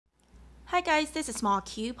Hi guys, this is Small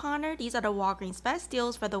Couponer. These are the Walgreens best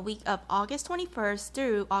deals for the week of August 21st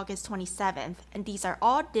through August 27th, and these are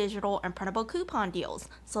all digital and printable coupon deals.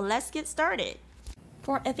 So let's get started.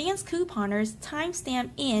 For advanced couponers,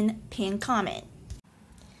 timestamp in pinned comment.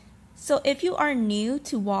 So if you are new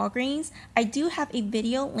to Walgreens, I do have a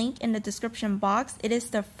video link in the description box. It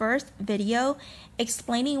is the first video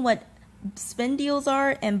explaining what spend deals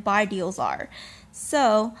are and buy deals are.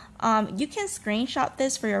 So you can screenshot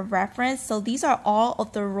this for your reference. So these are all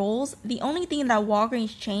of the rules. The only thing that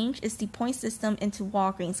Walgreens changed is the point system into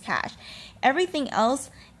Walgreens Cash. Everything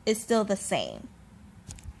else is still the same.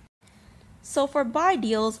 So for buy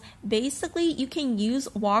deals, basically you can use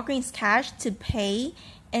Walgreens Cash to pay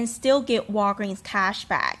and still get Walgreens Cash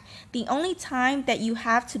back. The only time that you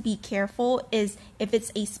have to be careful is if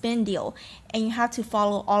it's a spend deal, and you have to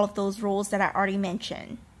follow all of those rules that I already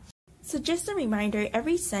mentioned. So just a reminder,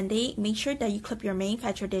 every Sunday, make sure that you clip your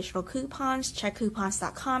manufacturer digital coupons, check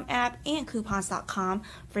coupons.com app, and coupons.com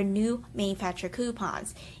for new manufacturer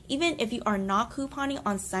coupons. Even if you are not couponing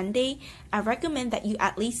on Sunday, I recommend that you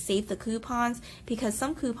at least save the coupons, because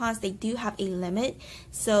some coupons, they do have a limit,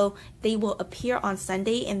 so they will appear on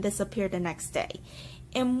Sunday and disappear the next day.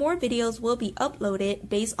 And more videos will be uploaded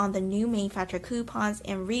based on the new manufacturer coupons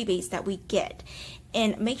and rebates that we get.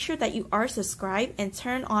 And make sure that you are subscribed and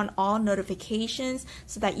turn on all notifications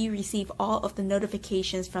so that you receive all of the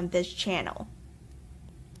notifications from this channel.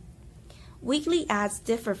 Weekly ads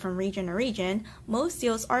differ from region to region. Most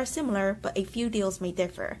deals are similar, but a few deals may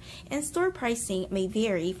differ. And store pricing may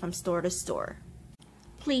vary from store to store.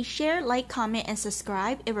 Please share, like, comment, and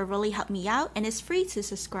subscribe. It will really help me out, and it's free to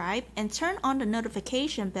subscribe. And turn on the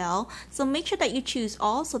notification bell, so make sure that you choose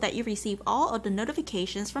all so that you receive all of the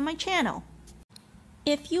notifications from my channel.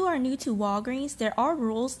 If you are new to Walgreens, there are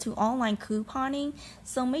rules to online couponing,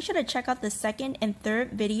 so make sure to check out the second and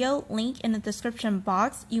third video link in the description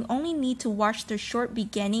box. You only need to watch the short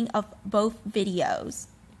beginning of both videos.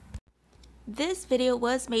 This video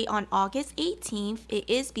was made on August 18th. It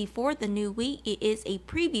is before the new week. It is a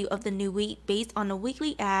preview of the new week based on the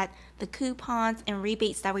weekly ad, the coupons, and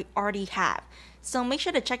rebates that we already have. So make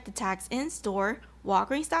sure to check the tags in store,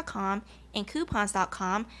 Walgreens.com, and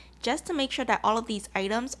coupons.com just to make sure that all of these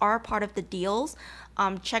items are part of the deals.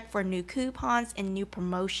 Check for new coupons and new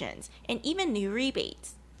promotions, and even new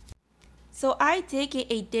rebates. So I did get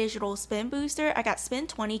a digital spend booster. I got spend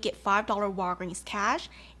 20, get $5 Walgreens Cash.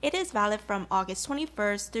 It is valid from August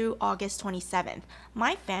 21st through August 27th.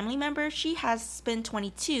 My family member, she has spend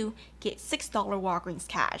 22, get $6 Walgreens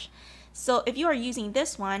Cash. So if you are using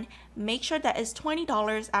this one, make sure that it's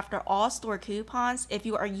 $20 after all store coupons if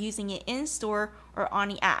you are using it in store or on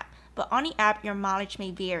the app. But on the app, your mileage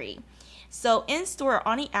may vary. So in store or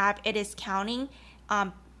on the app, it is counting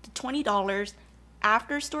the $20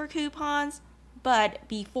 after store coupons, but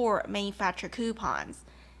before manufacturer coupons.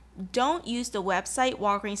 Don't use the website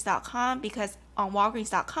Walgreens.com, because on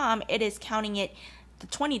Walgreens.com it is counting it the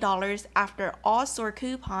 $20 after all store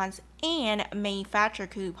coupons and manufacturer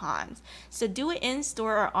coupons. So do it in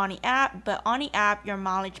store or on the app, but on the app your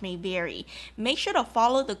mileage may vary. Make sure to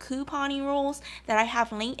follow the couponing rules that I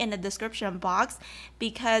have linked in the description box,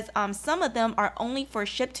 because some of them are only for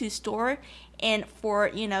ship to store and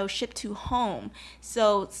for, ship to home.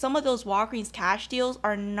 So some of those Walgreens Cash deals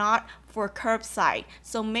are not for curbside.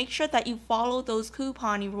 So make sure that you follow those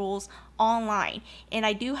couponing rules online. And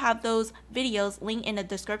I do have those videos linked in the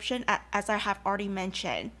description, as I have already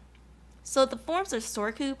mentioned. So the forms of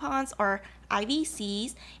store coupons are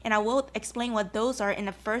IVCs, and I will explain what those are in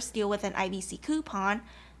the first deal with an IVC coupon,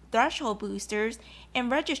 threshold boosters,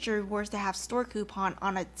 and register rewards that have store coupon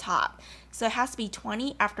on the top. So it has to be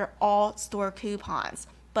 20 after all store coupons,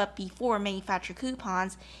 but before manufacturer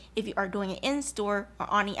coupons if you are doing it in store or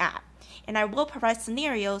on the app. And I will provide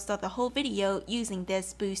scenarios throughout the whole video using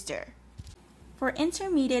this booster. For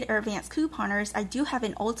intermediate or advanced couponers, I do have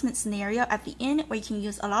an ultimate scenario at the end where you can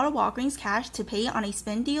use a lot of Walgreens Cash to pay on a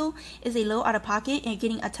spend deal. Is a low out of pocket and you're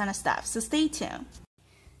getting a ton of stuff, so stay tuned.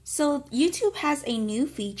 So YouTube has a new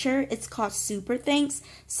feature. It's called Super Thanks.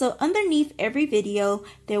 So underneath every video,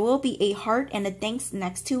 there will be a heart and a thanks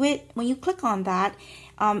next to it. When you click on that,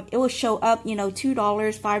 it will show up, $2,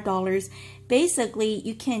 $5. Basically,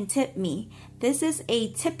 you can tip me. This is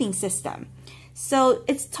a tipping system. So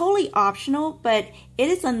it's totally optional, but it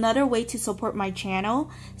is another way to support my channel.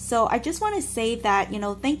 So I just want to say that,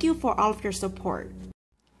 thank you for all of your support.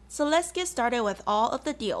 So let's get started with all of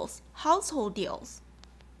the deals. Household deals.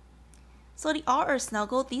 So the All or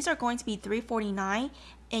Snuggle, these are going to be $3.49,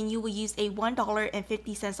 and you will use a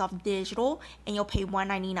 $1.50 off digital, and you'll pay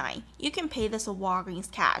 $1.99. You can pay this with Walgreens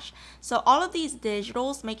cash. So all of these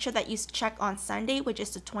digitals, make sure that you check on Sunday, which is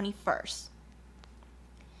the 21st.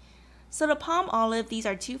 So the Palm Olive, these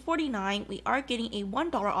are $2.49. We are getting a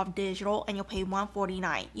 $1 off digital, and you'll pay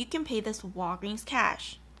 $1.49. You can pay this with Walgreens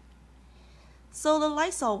cash. So the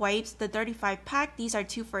Lysol wipes, the 35 pack, these are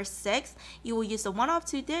 2 for $6. You will use the 1 off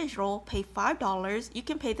 2 digital, pay $5. You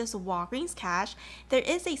can pay this with Walgreens cash. There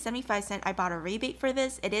is a 75-cent Ibotta rebate for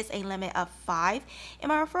this. It is a limit of 5. And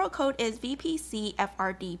my referral code is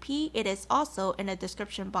VPCFRDP. It is also in the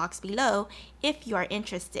description box below if you are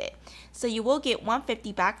interested. So you will get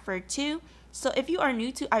 $150 back for 2. So if you are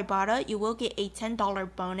new to Ibotta, you will get a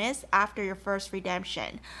 $10 bonus after your first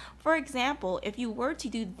redemption. For example, if you were to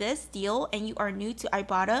do this deal and you are new to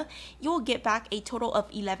Ibotta, you will get back a total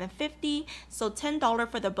of $11.50. So $10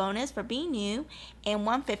 for the bonus for being new and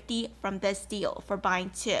 $150 from this deal for buying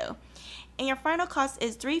 2. And your final cost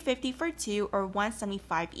is $3.50 for 2 or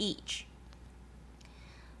 $1.75 each.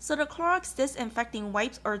 So the Clorox disinfecting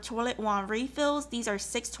wipes or toilet wand refills, these are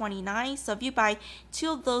 $6.29. So if you buy 2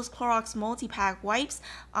 of those Clorox multi-pack wipes,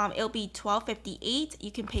 it'll be $12.58. You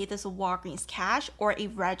can pay this with Walgreens cash or a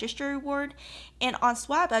register reward. And on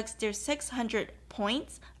Swabbucks, there's 600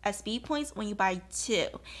 points, SB points, when you buy 2.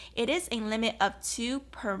 It is a limit of 2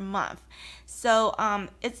 per month. So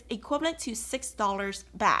it's equivalent to $6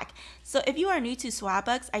 back. So if you are new to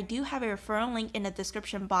Swabbucks, I do have a referral link in the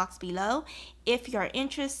description box below if you are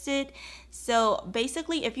interested. So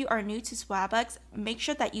basically, if you are new to Swabbucks, make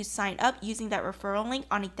sure that you sign up using that referral link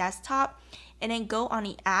on a desktop, and then go on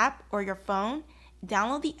the app or your phone,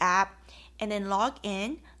 download the app, and then log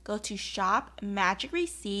in. Go to Shop Magic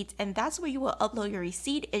Receipts, and that's where you will upload your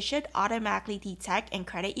receipt. It should automatically detect and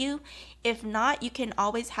credit you. If not, you can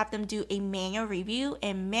always have them do a manual review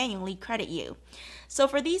and manually credit you. So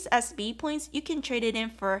for these SB points, you can trade it in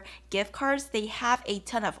for gift cards. They have a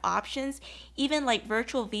ton of options, even like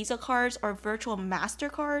virtual Visa cards or virtual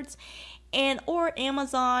MasterCards. And or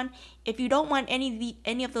Amazon. If you don't want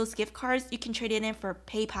any of those gift cards, you can trade it in for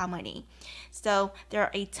PayPal money. So there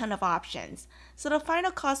are a ton of options. So the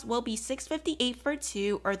final cost will be $6.58 for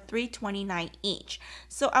 2 or $3.29 each.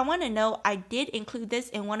 So I want to know, I did include this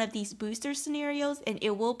in one of these booster scenarios, and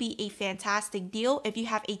it will be a fantastic deal if you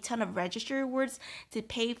have a ton of register rewards to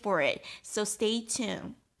pay for it. So stay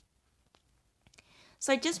tuned.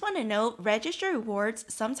 So I just want to note, register rewards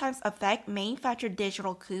sometimes affect manufactured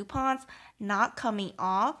digital coupons not coming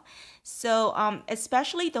off. So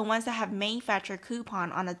especially the ones that have manufactured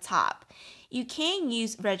coupon on the top. You can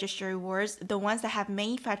use register rewards, the ones that have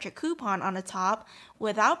manufactured coupon on the top,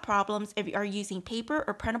 without problems if you are using paper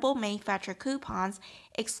or printable manufactured coupons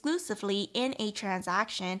exclusively in a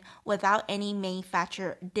transaction without any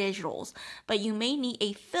manufactured digitals. But you may need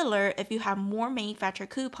a filler if you have more manufactured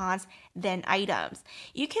coupons than items.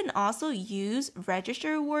 You can also use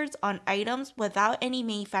register rewards on items without any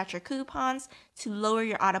manufactured coupons to lower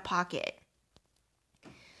your out-of-pocket.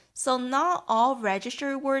 So not all register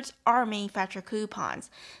rewards are manufacturer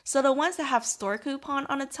coupons. So the ones that have store coupon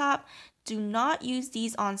on the top, do not use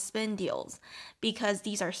these on spin deals because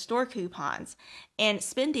these are store coupons. And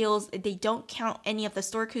spin deals, they don't count any of the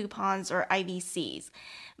store coupons or IVCs.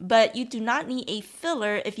 But you do not need a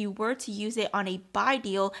filler if you were to use it on a buy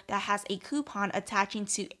deal that has a coupon attaching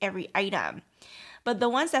to every item. But the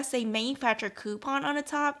ones that say manufacturer coupon on the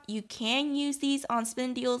top, you can use these on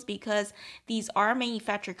spin deals because these are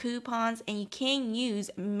manufacturer coupons, and you can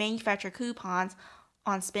use manufacturer coupons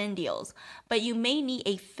on spin deals. But you may need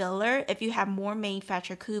a filler if you have more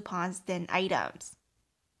manufacturer coupons than items.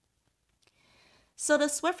 So the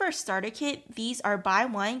Swiffer starter kit, these are buy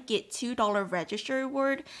one, get $2 register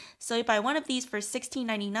reward. So you buy one of these for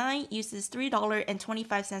 $16.99, uses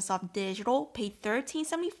 $3.25 off digital, pay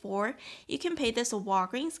 $13.74. You can pay this with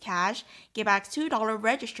Walgreens cash, get back $2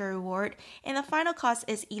 register reward, and the final cost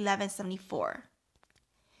is $11.74.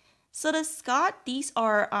 So the Scott, these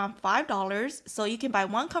are $5, so you can buy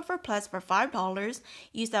one Comfort Plus for $5,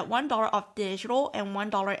 use that $1 off digital and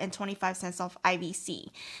 $1.25 off IVC.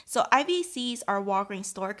 So IVCs are Walgreens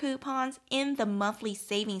store coupons in the monthly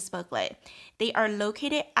savings booklet. They are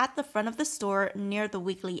located at the front of the store near the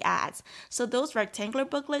weekly ads. So those rectangular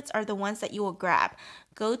booklets are the ones that you will grab.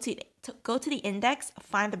 Go to the index,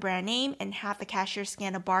 find the brand name, and have the cashier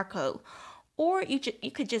scan a barcode. Or you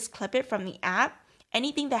could just clip it from the app.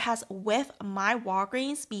 Anything that has "with my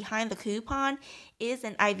Walgreens" behind the coupon is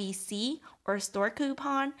an IVC or store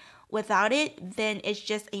coupon. Without it, then it's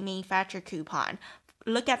just a manufacturer coupon.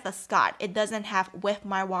 look at the Scott. It doesn't have with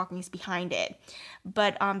my Walgreens behind it.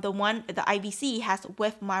 But the IBC has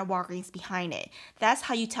with my Walgreens behind it. That's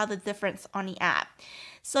how you tell the difference on the app.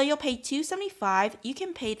 So you'll pay $2.75. You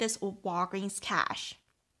can pay this with Walgreens cash.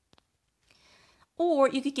 Or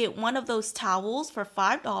you could get one of those towels for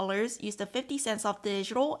 $5, use the 50 cents off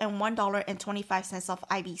digital and $1.25 off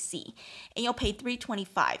IBC. And you'll pay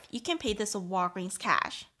 $3.25. You can pay this with Walgreens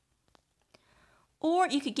cash. Or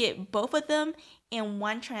you could get both of them in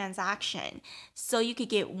one transaction. So you could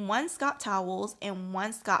get one Scott towels and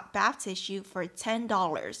one Scott bath tissue for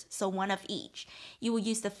 $10, so one of each. You will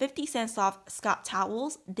use the 50 cents off Scott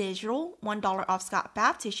towels digital, $1 off Scott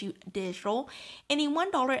bath tissue digital, and the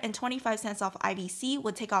 $1.25 off IBC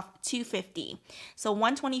would take off $2.50. So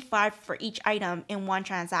 $1.25 for each item in one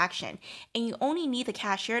transaction. And you only need the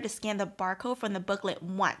cashier to scan the barcode from the booklet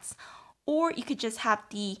once. Or you could just have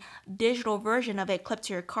the digital version of it clipped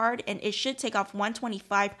to your card, and it should take off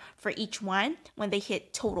 $1.25 for each one when they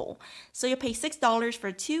hit total. So you'll pay $6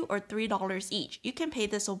 for $2 or $3 each. You can pay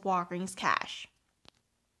this with Walgreens cash.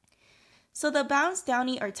 So the Bounce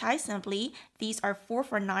Downy or Tie Simply, these are 4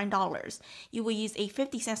 for $9. You will use a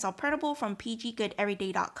 50 cents off printable from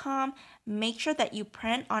pggoodeveryday.com. Make sure that you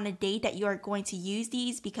print on a date that you are going to use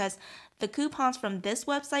these because the coupons from this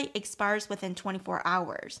website expires within 24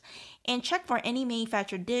 hours. And check for any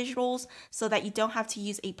manufactured digitals so that you don't have to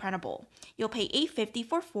use a printable. You'll pay $8.50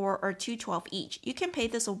 for 4 or $2.12 each. You can pay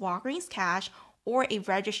this with Walgreens cash or a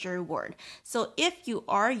register reward. So if you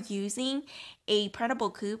are using a printable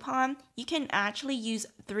coupon, you can actually use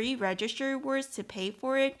 3 register rewards to pay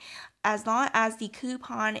for it as long as the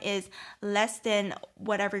coupon is less than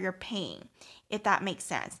whatever you're paying, if that makes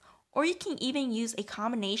sense. Or you can even use a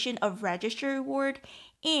combination of register reward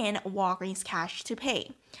and Walgreens cash to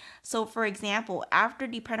pay. So for example, after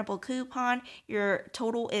the printable coupon, your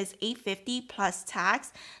total is $8.50 plus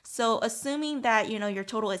tax. So assuming that your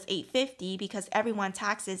total is $8.50 because everyone's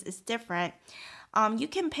taxes is different, you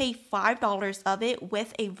can pay $5 of it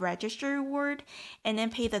with a register reward and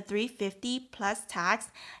then pay the $3.50 plus tax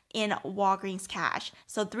in Walgreens cash.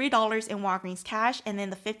 So $3 in Walgreens cash and then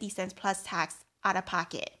the 50 cents plus tax out of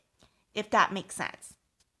pocket, if that makes sense.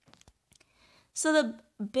 So the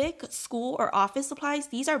big school or office supplies,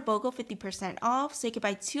 these are BOGO 50% off. So you can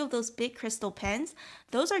buy 2 of those big crystal pens.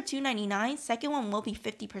 Those are $2.99. Second one will be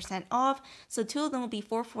 50% off. So 2 of them will be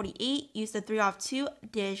 $4.48. Use the 3 off 2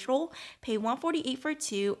 digital. Pay $1.48 for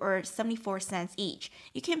 2 or 74 cents each.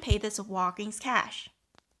 You can pay this with Walgreens cash.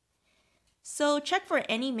 So check for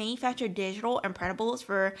any manufactured digital and printables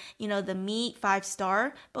for, the meat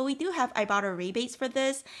 5-star, but we do have Ibotta rebates for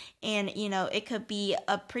this, and it could be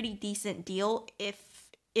a pretty decent deal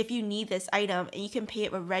if you need this item, and you can pay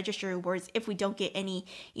it with register rewards if we don't get any,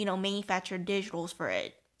 manufactured digitals for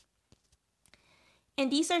it.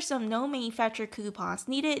 And these are some no manufacturer coupons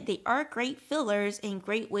needed. They are great fillers and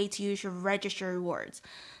great way to use your register rewards.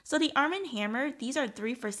 So the Arm & Hammer, these are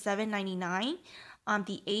 3 for $7.99.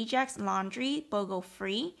 The Ajax Laundry, BOGO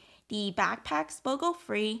free. The backpacks, BOGO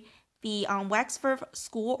free. The Wexford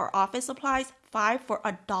school or office supplies, 5 for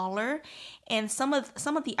 $1. And some of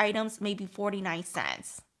the items may be 49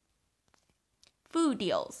 cents. Food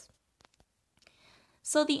deals.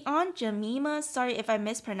 So the Aunt Jemima, sorry if I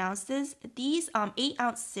mispronounced this, these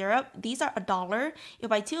 8-ounce syrup, these are $1. You'll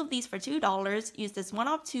buy 2 of these for $2. Use this 1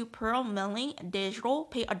 off 2 pearl milling digital,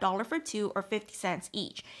 pay $1 for 2 or 50 cents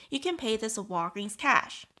each. You can pay this with Walgreens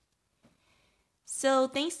cash. So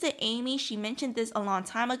thanks to Amy, she mentioned this a long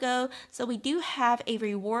time ago. So we do have a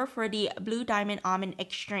reward for the Blue Diamond Almond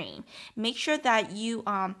Extreme. Make sure that you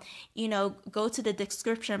go to the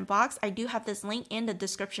description box. I do have this link in the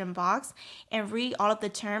description box and read all of the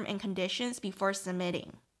terms and conditions before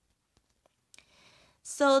submitting.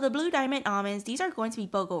 So the Blue Diamond Almonds, these are going to be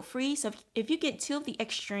BOGO free. So if you get 2 of the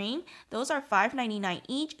Extreme, those are $5.99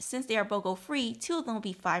 each. Since they are BOGO free, 2 of them will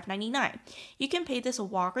be $5.99. You can pay this with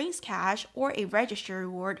Walgreens cash or a register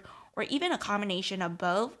reward or even a combination of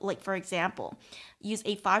both. Like for example, use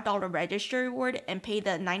a $5 register reward and pay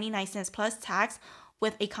the 99 cents plus tax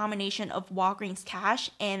with a combination of Walgreens cash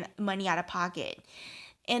and money out of pocket.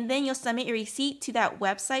 And then you'll submit your receipt to that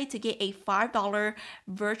website to get a $5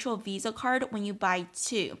 virtual Visa card when you buy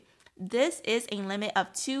 2. This is a limit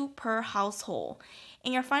of 2 per household.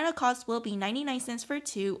 And your final cost will be 99 cents for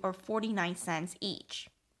 2 or 49 cents each.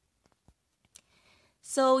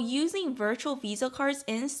 So using virtual Visa cards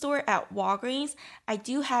in store at Walgreens, I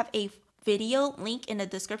do have a video link in the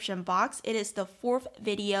description box. It is the 4th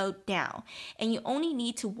video down. And you only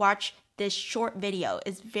need to watch this short video.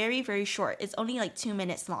 It's very, very short. It's only like 2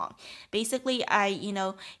 minutes long. Basically, I,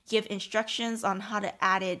 give instructions on how to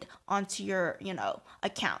add it onto your,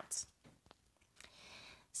 account.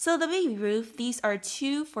 So the baby roof, these are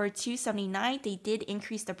 2 for $2.79. They did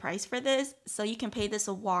increase the price for this, so you can pay this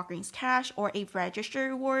with Walgreens cash or a register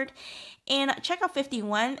reward. And checkout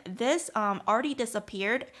 51, this already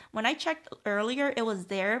disappeared. When I checked earlier, it was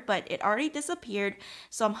there, but it already disappeared.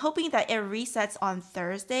 So I'm hoping that it resets on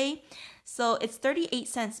Thursday. So it's 38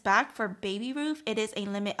 cents back for baby roof. It is a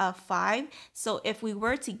limit of 5. So if we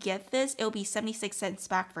were to get this, it'll be 76 cents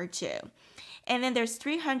back for 2. And then there's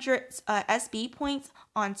 300 SB points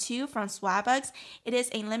on 2 from Swagbucks. It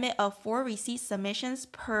is a limit of 4 receipt submissions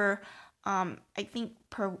per, I think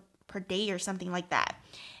per day or something like that.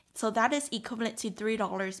 So that is equivalent to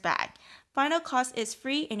 $3 back. Final cost is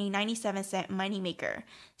free and a 97-cent moneymaker.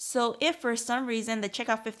 So if for some reason the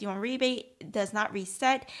checkout 51 rebate does not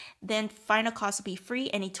reset, then final cost will be free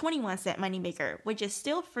and a 21-cent moneymaker, which is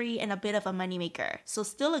still free and a bit of a moneymaker. So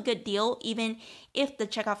still a good deal even if the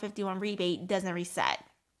checkout 51 rebate doesn't reset.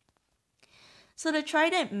 So the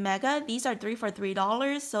Trident Mega, these are 3 for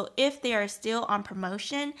 $3. So if they are still on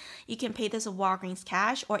promotion, you can pay this with Walgreens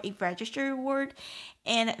cash or a register reward.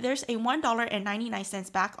 And there's a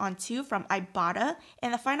 $1.99 back on 2 from Ibotta.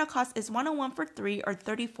 And the final cost is $101 for 3 or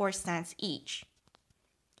 34 cents each.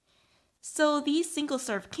 So these single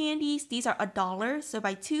serve candies, these are $1. So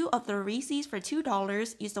buy 2 of the Reese's for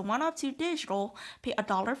 $2. Use the 1 off 2 digital, pay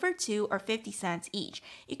 $1 for 2 or 50 cents each.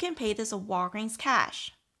 You can pay this with Walgreens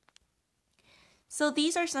cash. So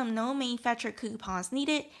these are some no manufacturer coupons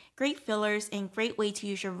needed, great fillers, and great way to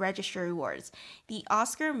use your register rewards. The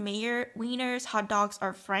Oscar Mayer Wieners hot dogs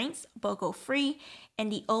are Frank's, BOGO free,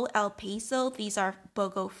 and the Old El Paso, these are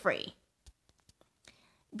BOGO free.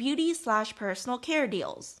 Beauty/personal care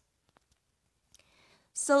deals.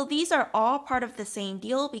 So these are all part of the same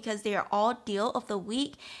deal because they are all deal of the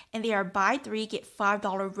week and they are buy 3 get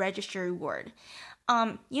 $5 register reward.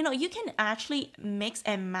 You can actually mix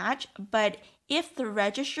and match, but if the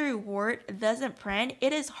register reward doesn't print,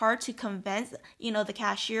 it is hard to convince, the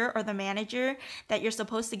cashier or the manager that you're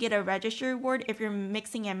supposed to get a register reward if you're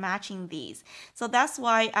mixing and matching these. So that's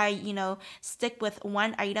why I, stick with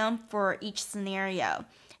one item for each scenario.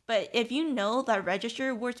 But if you know that register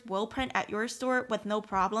rewards will print at your store with no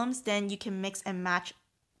problems, then you can mix and match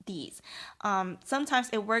these. Sometimes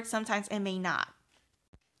it works, sometimes it may not.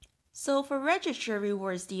 So for register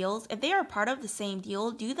rewards deals, if they are part of the same deal,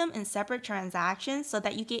 do them in separate transactions so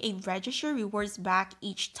that you get a register rewards back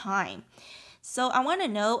each time. So I want to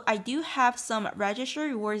know, I do have some register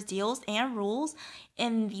rewards deals and rules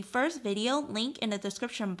in the first video, link in the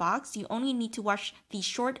description box. You only need to watch the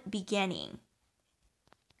short beginning.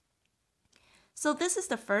 So this is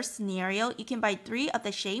the first scenario. You can buy 3 of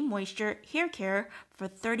the Shea Moisture hair care for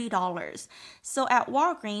 $30. So at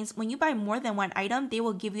Walgreens, when you buy more than one item, they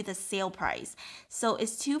will give you the sale price. So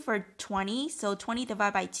it's 2 for $20. So 20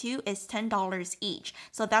 divided by 2 is $10 each.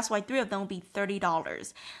 So that's why 3 of them will be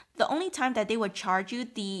 $30. The only time that they would charge you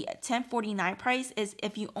the $10.49 price is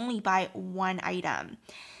if you only buy one item.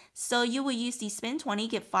 So you will use the spend 20,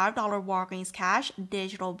 get $5 Walgreens cash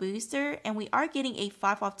digital booster, and we are getting a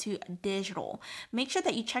 5 off 2 digital. Make sure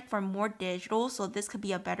that you check for more digital, so this could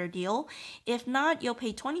be a better deal. If not, you'll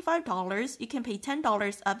pay $25. You can pay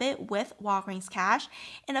 $10 of it with Walgreens cash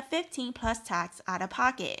and a $15 plus tax out of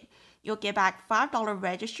pocket. You'll get back $5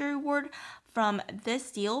 register reward from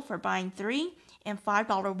this deal for buying 3 and $5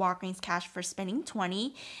 Walgreens cash for spending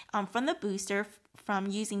 20 from the booster from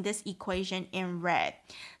using this equation in red.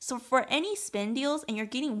 So for any spend deals and you're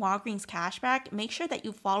getting Walgreens cash back, make sure that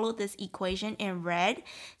you follow this equation in red.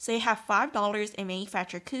 So you have $5 in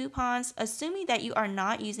manufacturer coupons, assuming that you are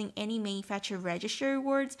not using any manufacturer register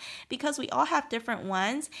rewards, because we all have different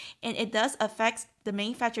ones and it does affect the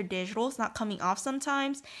manufacturer digitals not coming off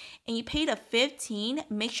sometimes, and you paid a 15,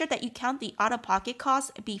 make sure that you count the out-of-pocket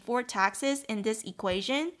costs before taxes in this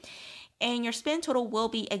equation, and your spend total will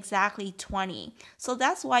be exactly 20. So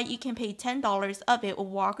that's why you can pay $10 of it with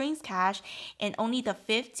Walgreens cash and only the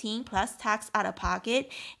 15 plus tax out of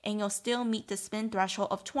pocket, and you'll still meet the spend threshold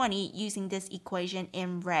of 20 using this equation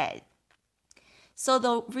in red. So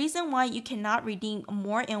the reason why you cannot redeem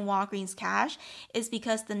more in Walgreens cash is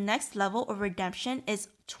because the next level of redemption is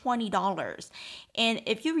 $20. And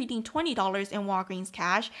if you redeem $20 in Walgreens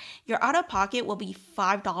cash, your out-of-pocket will be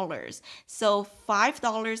 $5. So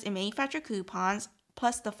 $5 in manufacturer coupons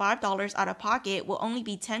plus the $5 out of pocket will only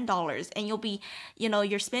be $10, and you'll be,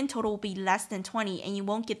 your spend total will be less than 20, and you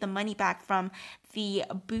won't get the money back from the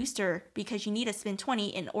booster because you need to spend 20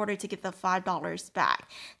 in order to get the $5 back.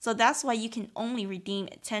 So that's why you can only redeem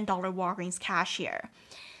 $10 Walgreens cash here.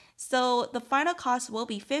 So the final cost will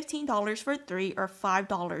be $15 for 3 or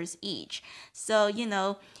 $5 each. So,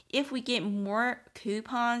 if we get more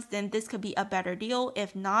coupons, then this could be a better deal.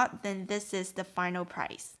 If not, then this is the final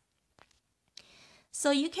price.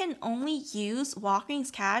 So you can only use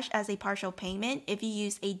Walgreens cash as a partial payment if you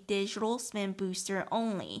use a digital spend booster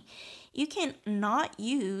only. You can not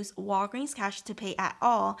use Walgreens cash to pay at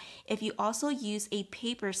all if you also use a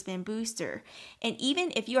paper spend booster. And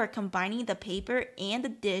even if you are combining the paper and the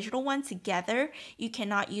digital one together, you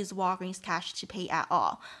cannot use Walgreens cash to pay at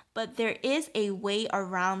all. But there is a way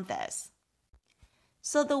around this.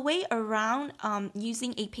 So the way around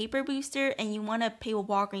using a paper booster and you want to pay with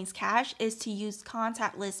Walgreens cash is to use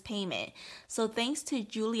contactless payment. So thanks to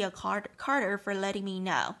Julia Carter for letting me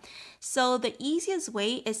know. So the easiest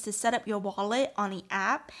way is to set up your wallet on the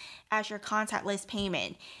app as your contactless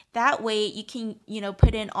payment. That way you can,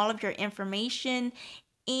 put in all of your information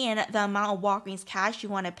and the amount of Walgreens cash you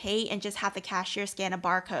want to pay and just have the cashier scan a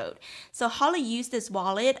barcode. So how to use this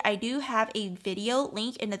wallet, I do have a video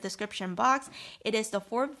link in the description box. It is the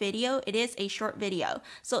 4th video. It is a short video.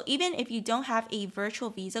 So even if you don't have a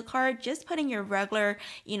virtual Visa card, just put in your regular,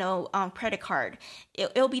 credit card.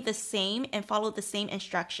 It'll be the same and follow the same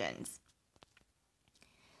instructions.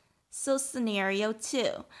 So scenario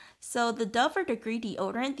 2. So the Dove or Degree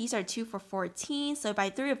deodorant, these are 2 for $14. So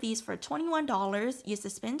buy 3 of these for $21. Use the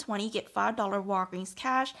spend 20, get $5 Walgreens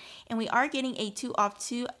cash. And we are getting a 2 off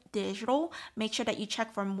 2 digital. Make sure that you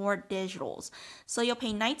check for more digitals. So you'll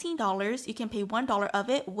pay $19. You can pay $1 of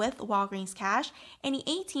it with Walgreens cash and the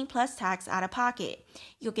 $18 plus tax out of pocket.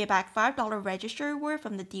 You'll get back $5 register reward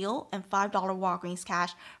from the deal and $5 Walgreens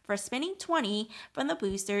cash for spending $20 from the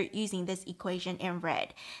booster using this equation in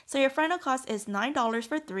red. So your final cost is $9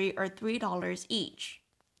 for 3 or $3 each.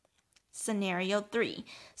 Scenario 3.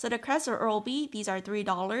 So the craz-e will be, these are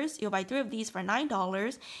 $3. You'll buy 3 of these for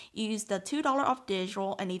 $9. You use the $2 off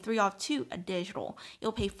digital and a 3 off 2 digital.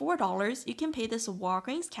 You'll pay $4. You can pay this with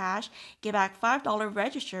Walgreens cash, get back $5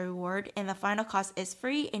 register reward, and the final cost is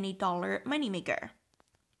free and a $1 moneymaker.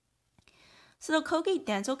 So the Colgate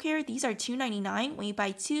Dental Care, these are $2.99. When you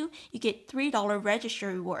buy 2, you get $3 register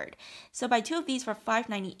reward. So buy 2 of these for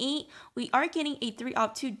 $5.98. We are getting a 3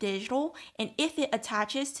 off 2 digital, and if it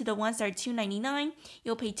attaches to the ones that are $2.99,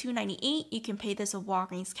 you'll pay $2.98. You can pay this with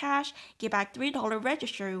Walgreens cash, get back $3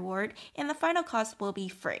 register reward, and the final cost will be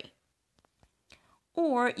free.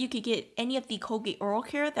 Or you could get any of the Colgate Oral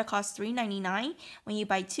Care that costs $3.99. When you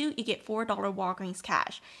buy 2, you get $4 Walgreens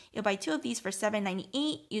cash. You'll buy 2 of these for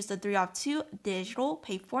 $7.98. Use the 3 off 2 digital,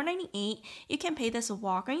 pay $4.98. You can pay this with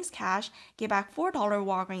Walgreens cash, get back $4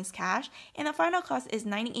 Walgreens cash, and the final cost is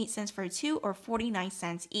 98 cents for 2 or 49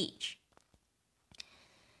 cents each.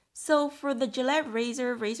 So for the Gillette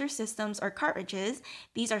razor systems or cartridges,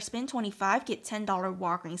 these are spend $25, get $10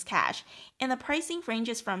 Walgreens cash. And the pricing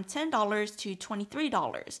ranges from $10 to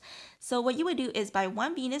 $23. So what you would do is buy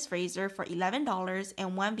 1 Venus razor for $11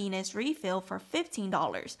 and 1 Venus refill for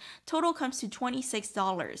 $15. Total comes to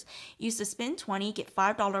 $26. Use the spend 20, get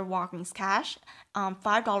 $5 Walgreens cash,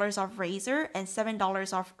 $5 off razor, and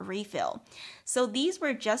 $7 off refill. So these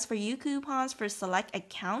were just for you coupons for select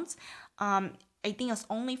accounts. I think it's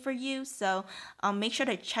only for you, so make sure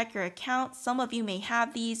to check your account. Some of you may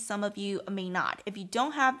have these, some of you may not. If you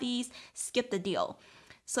don't have these, skip the deal.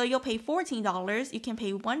 So you'll pay $14. You can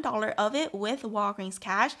pay $1 of it with Walgreens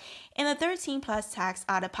cash and the $13 plus tax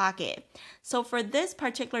out of pocket. So for this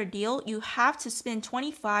particular deal, you have to spend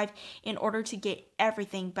 $25 in order to get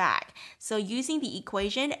everything back. So using the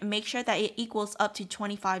equation, make sure that it equals up to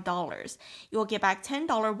 $25. You'll get back $10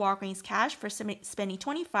 Walgreens cash for spending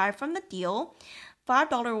 $25 from the deal. $5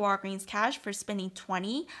 Walgreens cash for spending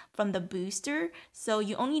 $20 from the booster. So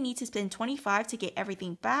you only need to spend $25 to get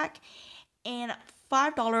everything back. And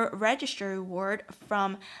 $5 register reward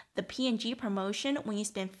from the P&G promotion when you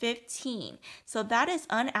spend $15. So that is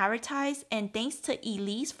unadvertised, and thanks to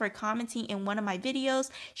Elise for commenting in one of my videos.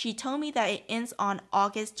 She told me that it ends on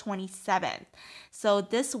August 27th. So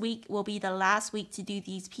this week will be the last week to do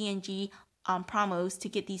these P&G promos to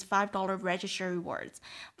get these $5 register rewards.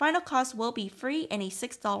 Final cost will be free and a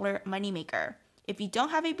 $6 moneymaker. If you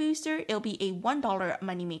don't have a booster, it'll be a $1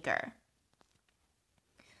 moneymaker.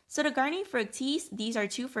 So the Garnier Fructis, these are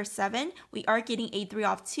 2 for $7. We are getting a 3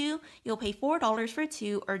 off 2. You'll pay $4 for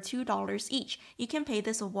 2 or $2 each. You can pay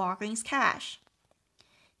this with Walgreens cash.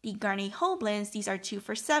 The Garnier Whole Blends, these are 2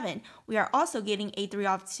 for $7. We are also getting a 3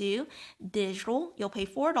 off 2 digital. You'll pay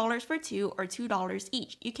 $4 for 2 or $2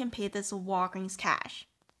 each. You can pay this with Walgreens cash.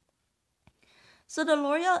 So the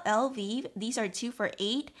L'Oreal Elvive, these are 2 for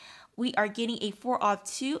 $8. We are getting a 4 off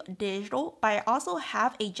 2 digital, but I also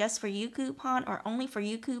have a just for you coupon or only for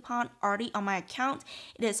you coupon already on my account.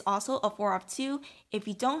 It is also a 4 off 2. If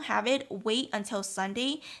you don't have it, wait until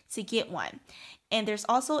Sunday to get one. And there's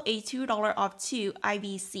also a $2 off 2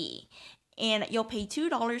 IVC. And you'll pay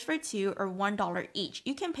 $2 for 2 or $1 each.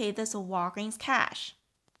 You can pay this with Walgreens cash.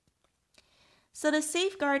 So the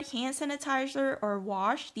Safeguard hand sanitizer or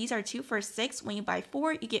wash, these are 2 for $6. When you buy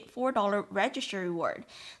 4, you get $4 register reward.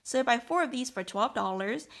 So you buy 4 of these for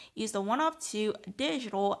 $12. Use the 1 off 2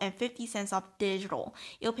 digital and 50 cents off digital.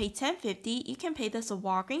 You'll pay $10.50. You can pay this with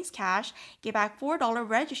Walgreens cash, get back $4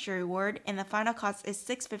 register reward, and the final cost is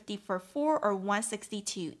 $6.50 for 4 or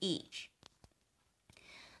 $1.62 each.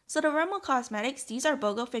 So the Rimmel Cosmetics, these are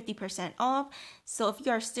BOGO 50% off. So if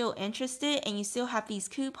you are still interested and you still have these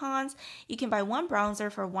coupons, you can buy one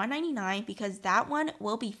bronzer for $1.99 because that one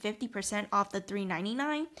will be 50% off the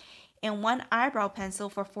 $3.99, and one eyebrow pencil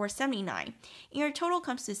for $4.79. And your total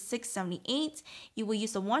comes to $6.78. You will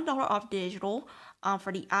use the $1 off digital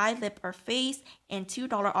for the eye, lip, or face, and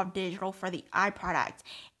 $2 off digital for the eye product.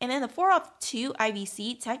 And then the 4 off 2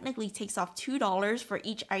 IVC technically takes off $2 for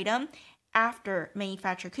each item after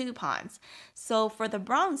manufacturer coupons. So for the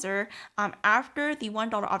bronzer, after the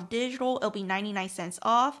 $1 off digital, it'll be 99 cents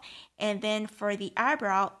off. And then for the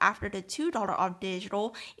eyebrow, after the $2 off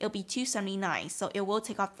digital, it'll be $2.79. So it will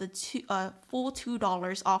take off the full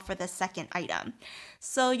 $2 off for the second item.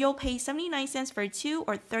 So you'll pay 79 cents for 2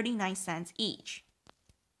 or 39 cents each.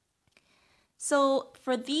 So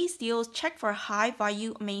for these deals, check for high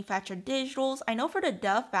value manufactured digitals. I know for the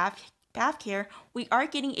Dove bath care, we are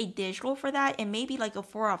getting a digital for that. It may be like a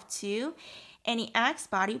 4 off 2. And the Axe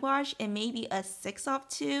body wash, it may be a 6 off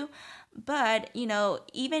 2. But, you know,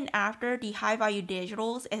 even after the high value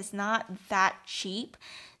digitals, it's not that cheap.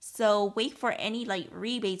 So wait for any like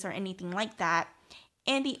rebates or anything like that.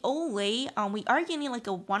 And the Olay, we are getting like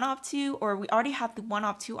a 1 off 2, or we already have the 1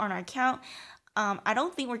 off 2 on our account. I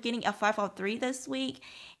don't think we're getting a 5 off 3 this week.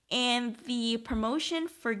 And the promotion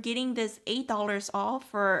for getting this $8 off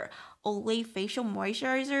for Olay facial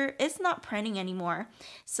moisturizer, it's not printing anymore.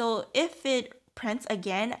 So if it prints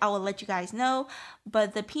again, I will let you guys know.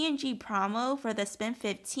 But the P&G promo for the spend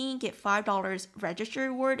 15 get $5 register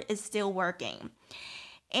reward is still working.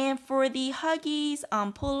 And for the Huggies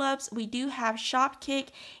pull-ups, we do have Shopkick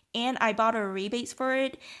and Ibotta rebates for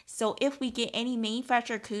it. So if we get any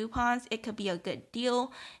manufacturer coupons, it could be a good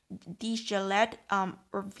deal. These Gillette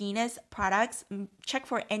or Venus products, check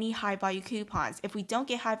for any high value coupons. If we don't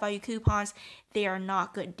get high value coupons, they are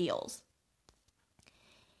not good deals.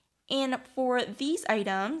 And for these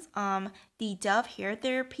items, the Dove Hair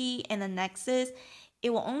Therapy and the Nexus,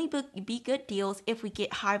 it will only be good deals if we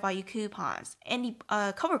get high value coupons. And the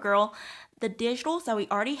CoverGirl, the digitals that we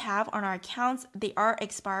already have on our accounts, they are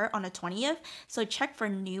expired on the 20th. So check for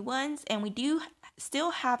new ones. And we do still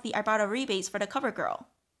have the Ibotta rebates for the CoverGirl.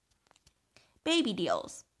 Baby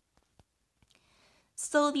deals.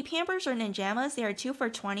 So the Pampers or Ninjamas, they are 2 for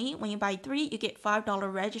 $20. When you buy 3, you get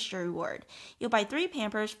 $5 register reward. You'll buy 3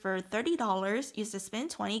 Pampers for $30. Use the spend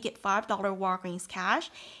 20, get $5 Walgreens cash.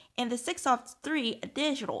 And the 6 off 3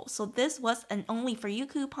 digital. So this was an only for you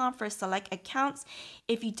coupon for select accounts.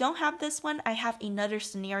 If you don't have this one, I have another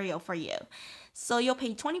scenario for you. So you'll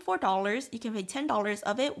pay $24. You can pay $10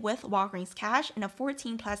 of it with Walgreens cash and a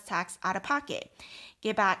 14 plus tax out of pocket.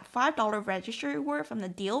 Get back $5 register reward from the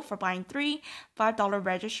deal for buying 3, $5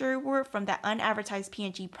 register reward from that unadvertised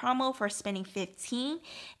P&G promo for spending 15,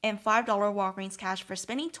 and $5 Walgreens cash for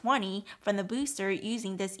spending 20 from the booster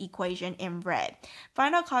using this equation in red.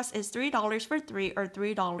 Final cost is $3 for 3 or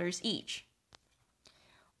 $3 each.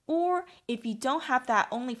 Or if you don't have that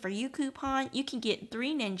only for you coupon, you can get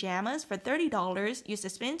 3 Ninjamas for $30. Use the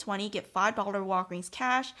spend 20, get $5 Walgreens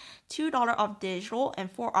cash, $2 off digital,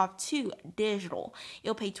 and 4 off 2 digital.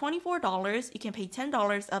 You'll pay $24. You can pay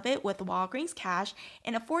 $10 of it with Walgreens cash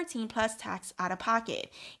and a 14 plus tax out of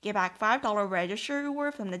pocket. Get back $5 register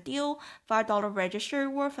reward from the deal, $5 register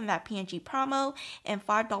reward from that P&G promo, and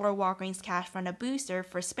 $5 Walgreens cash from the booster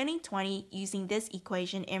for spending 20 using this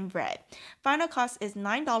equation in red. Final cost is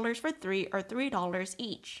 $9 for 3 or $3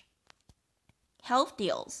 each. Health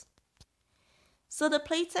deals. So the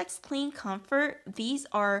Playtex Clean Comfort, these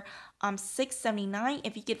are $6.79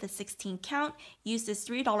 if you get the 16 count. Use this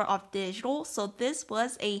 $3 off digital. So this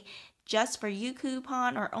was a just for you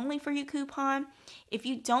coupon or only for you coupon. If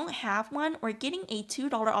you don't have one, we're getting a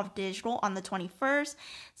 $2 off digital on the 21st.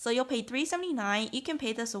 So you'll pay $3.79. You can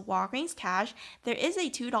pay this with Walgreens cash. There is a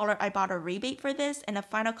 $2 Ibotta rebate for this, and the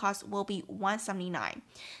final cost will be $1.79.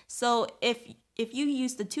 So if you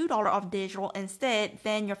use the $2 off digital instead,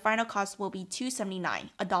 then your final cost will be $2.79,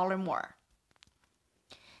 $1 more.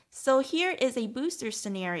 So here is a booster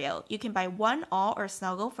scenario. You can buy one all or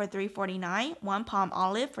snuggle for $3.49, one palm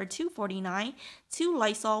olive for $2.49, two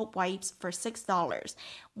Lysol wipes for $6,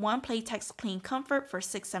 one Playtex Clean Comfort for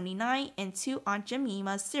 $6.79, and two Aunt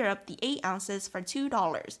Jemima syrup, the 8 ounces, for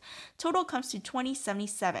 $2. Total comes to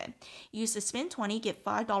 $20.77. Use the spend 20, get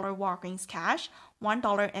 $5 Walgreens cash,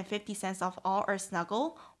 $1.50 off all or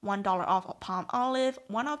snuggle, $1 off palm olive,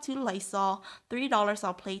 1 off 2 Lysol, $3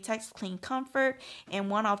 off Playtex Clean Comfort, and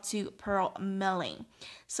 1 off 2 Pearl Milling.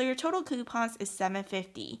 So your total coupons is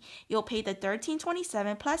 $7.50. You'll pay the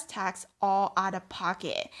 $13.27 plus tax all out of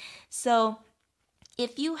pocket. So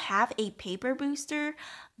if you have a paper booster,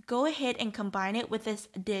 go ahead and combine it with this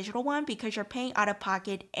digital one because you're paying out of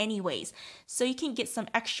pocket anyways. So you can get some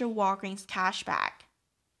extra Walgreens cash back.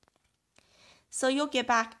 So you'll get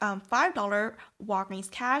back $5 Walgreens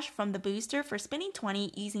cash from the booster for spending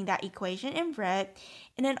 $20 using that equation in red.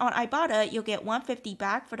 And then on Ibotta, you'll get $1.50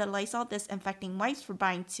 back for the Lysol disinfecting wipes for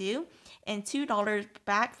buying 2 and $2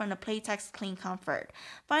 back from the Playtex Clean Comfort.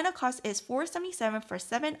 Final cost is $4.77 for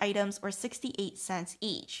 7 items or 68 cents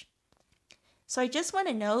each. So I just want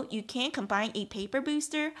to note you can combine a paper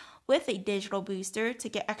booster with a digital booster to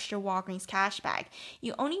get extra Walgreens cash back.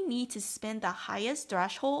 You only need to spend the highest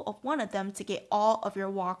threshold of one of them to get all of your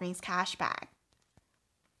Walgreens cash back.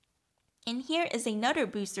 And here is another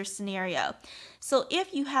booster scenario. So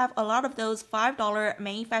if you have a lot of those $5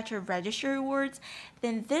 manufacturer registry rewards,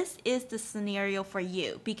 then this is the scenario for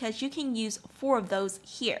you because you can use 4 of those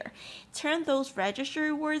here. Turn those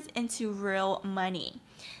registry rewards into real money.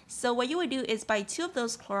 So what you would do is buy 2 of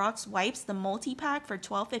those Clorox wipes, the multi-pack for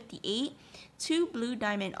 $12.58, 2 Blue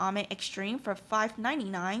Diamond Almond Extreme for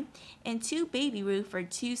 $5.99, and 2 Baby Ruth for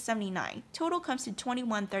 $2.79. Total comes to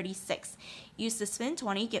 $21.36. Use the spend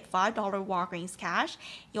 20, get $5 Walgreens cash.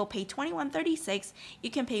 You'll pay $21.36.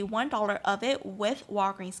 You can pay $1 of it with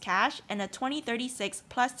Walgreens cash and a $20.36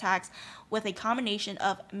 plus tax with a combination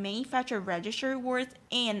of manufacturer registry rewards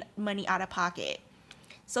and money out of pocket.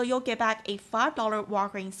 So you'll get back a $5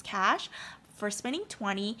 Walgreens cash for spending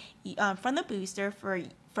 $20 from the booster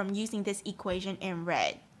from using this equation in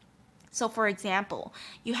red. So for example,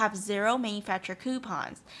 you have 0 manufacturer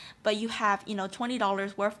coupons, but you have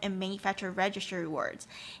 $20 worth in manufacturer registry rewards,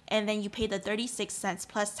 and then you pay the 36 cents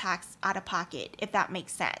plus tax out of pocket, if that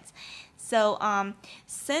makes sense. So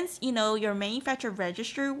since your manufacturer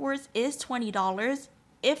registry rewards is $20,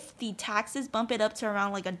 if the taxes bump it up to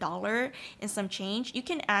around like $1 and some change, you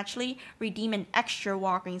can actually redeem an extra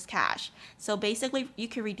Walgreens cash. So basically, you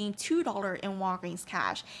can redeem $2 in Walgreens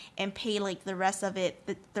cash and pay like the rest of it,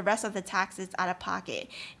 the rest of the taxes out of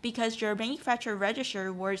pocket, because your manufacturer registry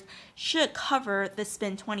rewards should cover the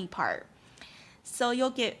spend 20 part. So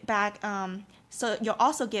you'll get back. So you'll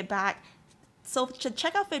also get back. So to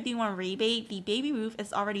check out 51 rebate, the Baby Ruth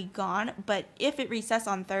is already gone, but if it resets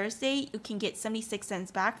on Thursday, you can get 76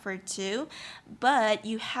 cents back for 2, but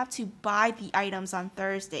you have to buy the items on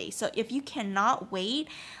Thursday. So if you cannot wait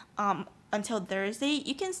until Thursday,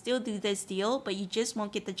 you can still do this deal, but you just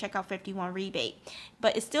won't get the checkout 51 rebate.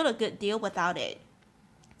 But it's still a good deal without it.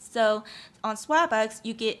 So on Swagbucks,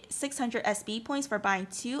 you get 600 SB points for buying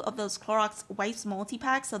 2 of those Clorox wipes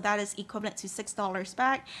multi-packs, so that is equivalent to $6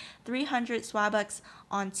 back. 300 Swagbucks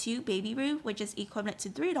on 2 Baby Ruth, which is equivalent to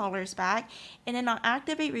 $3 back. And then on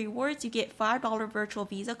Activate Rewards, you get $5 virtual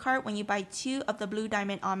Visa card when you buy 2 of the Blue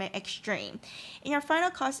Diamond Almond Extreme. And your final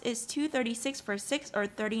cost is $2.36 for 6 or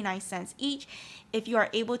 39 cents each. If you are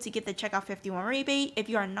able to get the checkout 51 rebate. If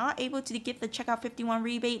you are not able to get the checkout 51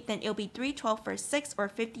 rebate, then it'll be $3.12 for 6 or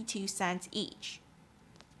 52 cents each.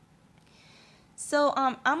 So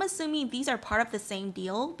I'm assuming these are part of the same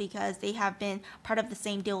deal because they have been part of the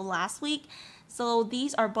same deal last week. So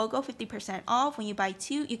these are BOGO 50% off. When you buy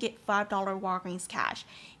 2, you get $5 Walgreens cash.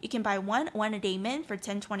 You can buy one a day mint for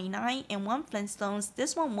 $10.29 and 1 Flintstones.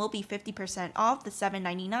 This one will be 50% off, the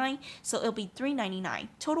 $7.99, so it'll be $3.99.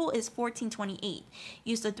 Total is $14.28.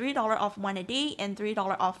 Use the $3 off 1 a day and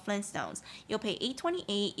 $3 off Flintstones. You'll pay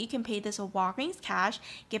 $8.28. You can pay this with Walgreens cash,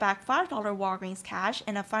 get back $5 Walgreens cash,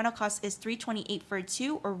 and the final cost is $3.28 for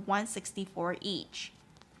 2 or $1.64 each.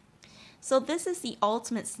 So this is the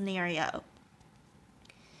ultimate scenario.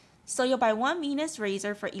 So you'll buy 1 Venus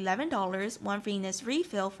razor for $11, 1 Venus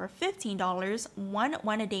refill for $15,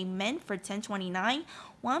 1 a day mint for $10.29,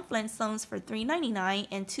 1 Flintstones for $3.99,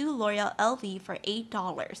 and 2 L'Oreal LV for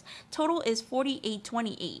 $8. Total is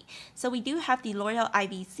 $48.28. So we do have the L'Oreal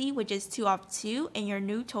IVC, which is 2 off 2, and your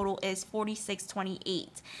new total is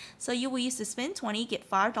 $46.28. So you will use the spend 20, get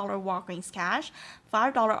 $5 Walgreens cash,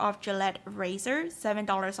 $5 off Gillette razor,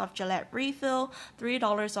 $7 off Gillette refill,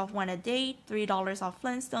 $3 off one a day, $3 off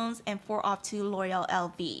Flintstones, and 4 off 2 L'Oreal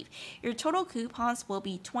LV. Your total coupons will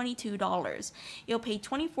be $22. You'll pay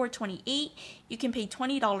 $24.28. You can pay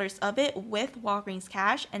 $20 of it with Walgreens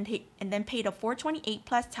cash and then pay the $4.28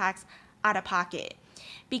 plus tax out of pocket.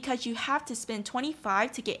 Because you have to spend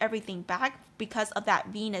 $25 to get everything back because of that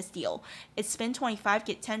Venus deal. It's spend $25,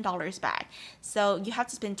 get $10 back. So you have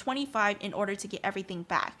to spend $25 in order to get everything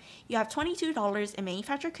back. You have $22 in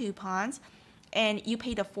manufacturer coupons, and you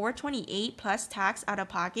pay the $4.28 plus tax out of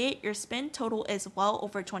pocket. Your spend total is well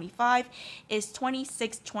over $25, is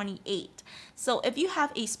 $26.28. So if you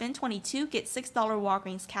have a spend 22, get $6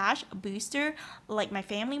 Walgreens cash booster like my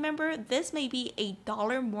family member, this may be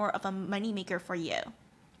 $1 more of a money maker for you.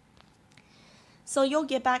 So you'll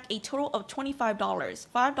get back a total of $25, $5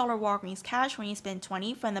 Walgreens cash when you spend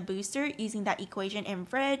 $20 from the booster using that equation in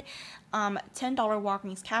red, $10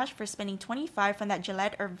 Walgreens cash for spending $25 from that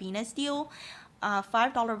Gillette or Venus deal,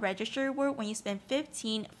 $5 register reward when you spend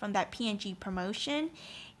 $15 from that P&G promotion,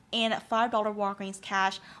 and $5 Walgreens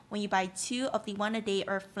cash when you buy 2 of the 1 a day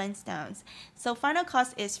or Flintstones. So final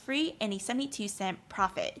cost is free and a 72-cent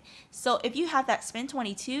profit. So if you have that spend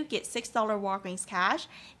 22, get $6 Walgreens cash,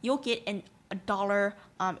 you'll get a dollar,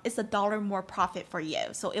 it's $1 more profit for you.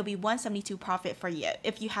 So it'll be $1.72 profit for you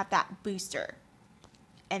if you have that booster.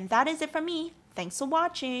 And that is it from me. Thanks for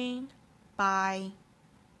watching. Bye.